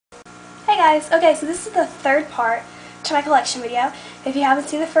guys, okay, so this is the third part to my collection video. If you haven't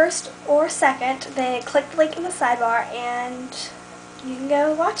seen the first or second, then click the link in the sidebar and you can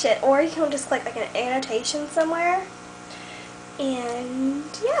go watch it. Or you can just click like an annotation somewhere. And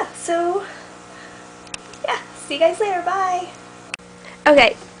yeah, so yeah, see you guys later, bye.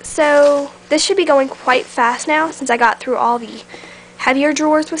 Okay, so this should be going quite fast now since I got through all the heavier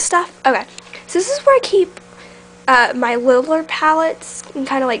drawers with stuff. Okay, so this is where I keep my littler palettes and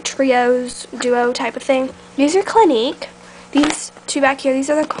kind of like trios, duo type of thing. These are Clinique. These two back here, these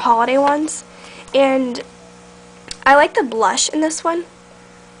are the holiday ones. And I like the blush in this one.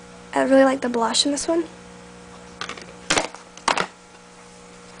 I really like the blush in this one.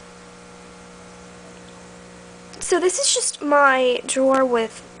 So this is just my drawer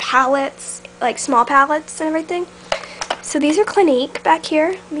with palettes, like small palettes and everything. So these are Clinique back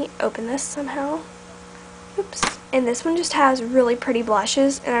here. Let me open this somehow. Oops. And this one just has really pretty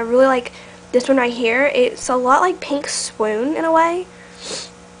blushes, and I really like this one right here. It's a lot like Pink Swoon in a way,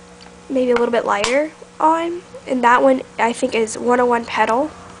 maybe a little bit lighter on. And that one I think is 101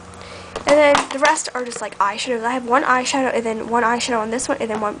 Petal. And then the rest are just like eyeshadows. I have one eyeshadow and then one eyeshadow on this one and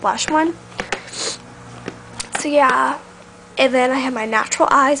then one blush one. So yeah, and then I have my Natural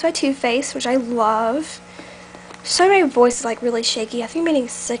Eyes by Too Faced, which I love. Sorry, my voice is like really shaky. I think I'm getting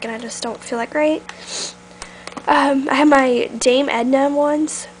sick and I just don't feel that great. I have my Dame Edna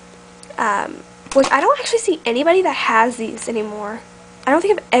ones, which I don't actually see anybody that has these anymore. I don't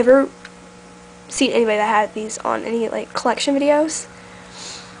think I've ever seen anybody that had these on any like collection videos.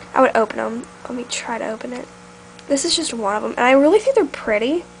 I would open them. Let me try to open it. This is just one of them, and I really think they're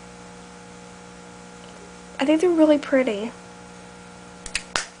pretty. I think they're really pretty.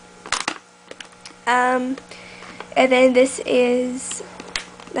 And then this is,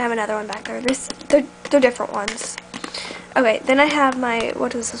 I have another one back there. They're different ones. Okay, then I have my,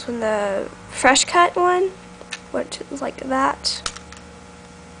 what is this one? The Fresh Cut one, which is like that.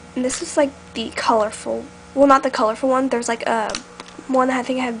 And this is like the colorful, well, not the colorful one. There's like a one that I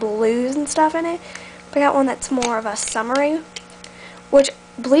think had blues and stuff in it. But I got one that's more of a summery, which,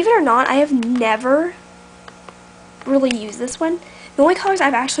 believe it or not, I have never really used this one. The only colors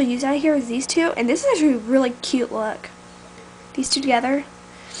I've actually used out of here is these two, and this is actually a really cute look. These two together.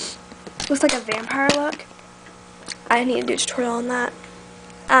 Looks like a vampire look. I need to do a tutorial on that.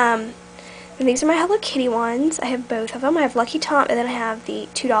 And these are my Hello Kitty ones. I have both of them. I have Lucky Tom, and then I have the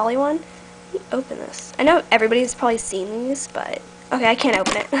 $2 one. Let me open this. I know everybody's probably seen these, but okay, I can't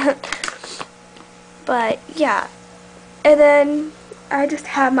open it. But yeah. And then I just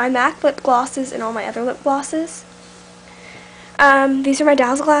have my MAC lip glosses and all my other lip glosses. These are my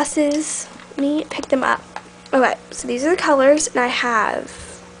Dazzle glasses. Let me pick them up. Okay, so these are the colors, and I have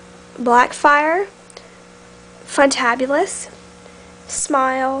Blackfire, Funtabulous,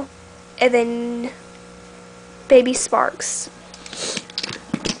 Smile, and then Baby Sparks.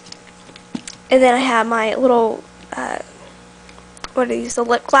 And then I have my little, what are these, the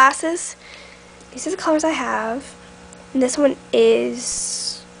lip glasses. These are the colors I have. And this one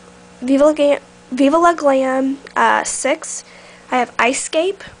is Viva La Glam 6. I have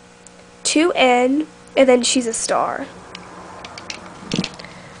Icescape, 2N, and then She's a Star.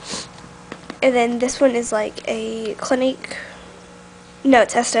 And then this one is like a Clinique. No,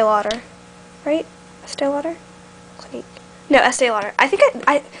 it's Estee Lauder. Right? Estee Lauder? Clinique. No, Estee Lauder. I think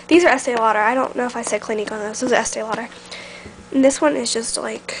these are Estee Lauder. I don't know if I said Clinique on those. Those are Estee Lauder. And this one is just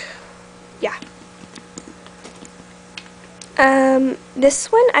like, yeah.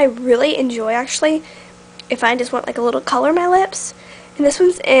 This one I really enjoy actually. If I just want like a little color in my lips. And this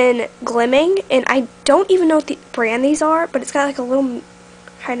one's in Glimming, and I don't even know what the brand these are, but it's got like a little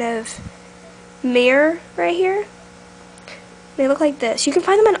kind of mirror right here. They look like this. You can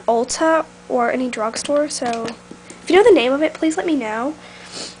find them in Ulta or any drugstore, so if you know the name of it, please let me know.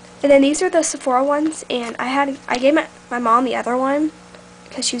 And then these are the Sephora ones, and I gave my mom the other one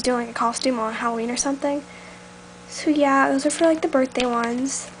because she was doing like a costume on Halloween or something. So yeah, those are for like the birthday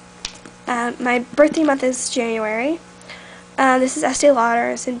ones. My birthday month is January. This is Estee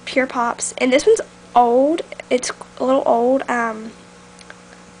Lauder. It's in Pure Pops. And this one's old. It's a little old.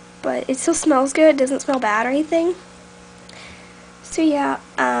 But it still smells good. It doesn't smell bad or anything. So yeah.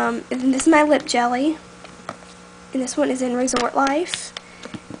 And this is my lip jelly. And this one is in Resort Life.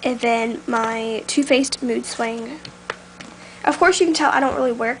 And then my Too Faced Mood Swing. Of course you can tell I don't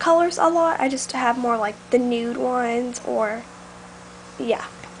really wear colors a lot. I just have more like the nude ones or yeah.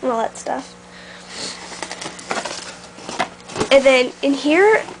 And all that stuff. And then in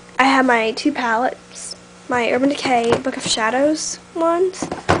here I have my two palettes, my Urban Decay Book of Shadows ones.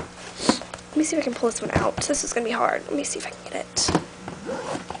 Let me see if I can pull this one out. This is going to be hard. Let me see if I can get it.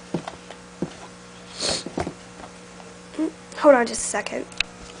 hold on just a second.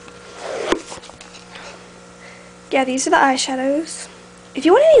 Yeah, these are the eyeshadows. If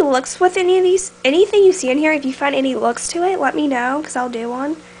you want any looks with any of these, anything you see in here, if you find any looks to it, let me know, because I'll do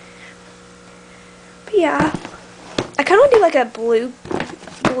one. But yeah, I kind of want to do like a blue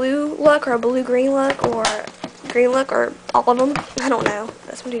look, or a blue-green look, or green look, or all of them. I don't know.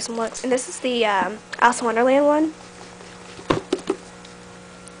 I just want to do some looks. And this is the Alice in Wonderland one.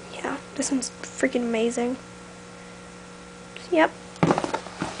 Yeah, this one's freaking amazing. Yep.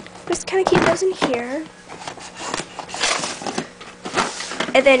 Just kind of keep those in here.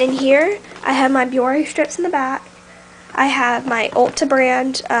 And then in here, I have my Biore strips in the back. I have my Ulta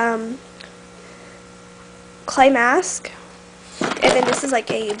brand clay mask. And then this is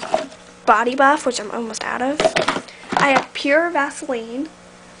like a body buff, which I'm almost out of. I have pure Vaseline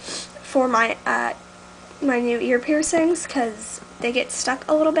for my my new ear piercings, because they get stuck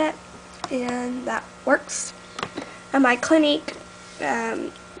a little bit, and that works. And my Clinique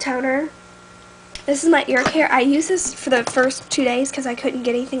toner. This is my ear care. I used this for the first 2 days because I couldn't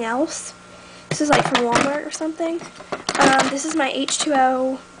get anything else. This is like from Walmart or something. This is my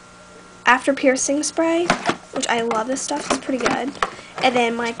H2O after piercing spray, which I love. This stuff. It's pretty good. And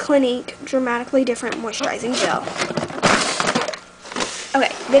then my Clinique Dramatically Different Moisturizing Gel.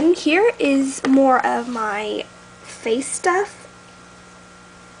 Okay, then here is more of my face stuff.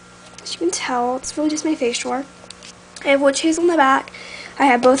 As you can tell, it's really just my facial. I have witch hazel in the back. I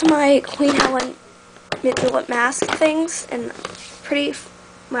have both of my Queen Helen Mint Lip Mask things, and pretty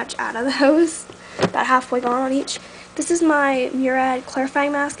much out of those. About halfway gone on each. This is my Murad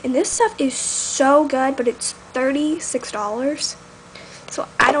Clarifying Mask, and this stuff is so good, but it's $36. So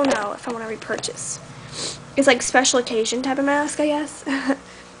I don't know if I want to repurchase. It's like special occasion type of mask, I guess.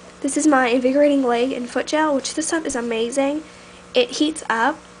 This is my Invigorating Leg and Foot Gel, which this stuff is amazing. It heats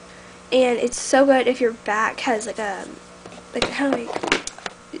up, and it's so good if your back has like a kind of like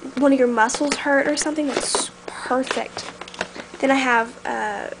one of your muscles hurt or something. That's perfect. Then I have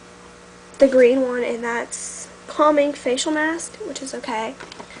the green one, and that's Calming Facial Mask, which is okay.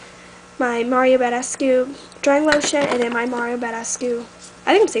 My Mario Badescu drying lotion, and then my Mario Badescu,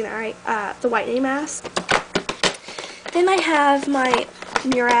 I think I'm saying that right, the whitening mask. Then I have my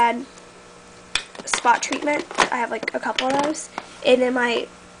Murad spot treatment. I have like a couple of those. And then my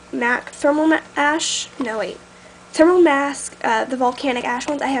MAC Thermal Mask, the volcanic ash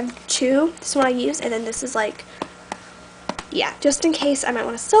ones. I have 2. This one I use, and then this is like, yeah, just in case I might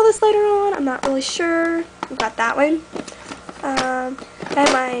want to sell this later on. I'm not really sure. I've got that one. I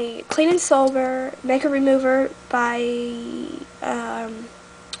have my Clean and Sober Makeup Remover by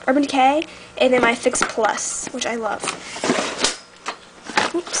Urban Decay, and then my Fix Plus, which I love.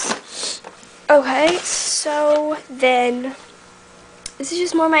 Oops. Okay, so then this is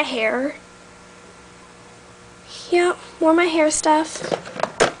just more of my hair. Yep, more of my hair stuff.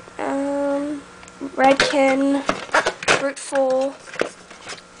 Redken, Fruitful,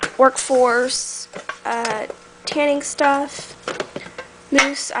 Workforce, tanning stuff.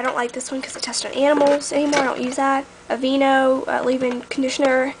 Mousse, I don't like this one because it tested on animals anymore. I don't use that. Aveeno leave-in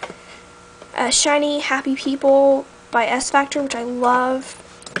conditioner. Shiny Happy People by S Factor, which I love.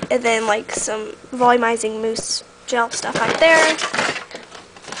 And then like some volumizing mousse gel stuff right there.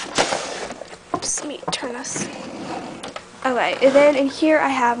 Oops, let me turn this. Okay, and then in here I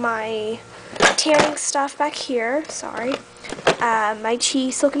have my tanning stuff back here. Sorry. My Chi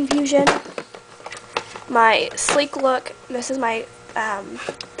Silk Infusion. My Sleek Look. This is my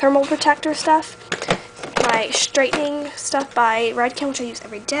thermal protector stuff. My straightening stuff by Redken, which I use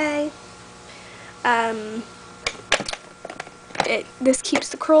every day. This keeps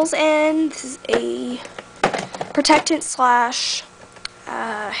the curls in. This is a protectant slash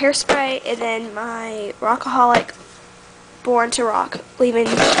hairspray, and then my Rockaholic Born to Rock leave-in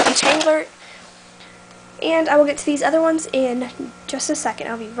detangler. And I will get to these other ones in just a second.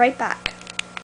 I'll be right back.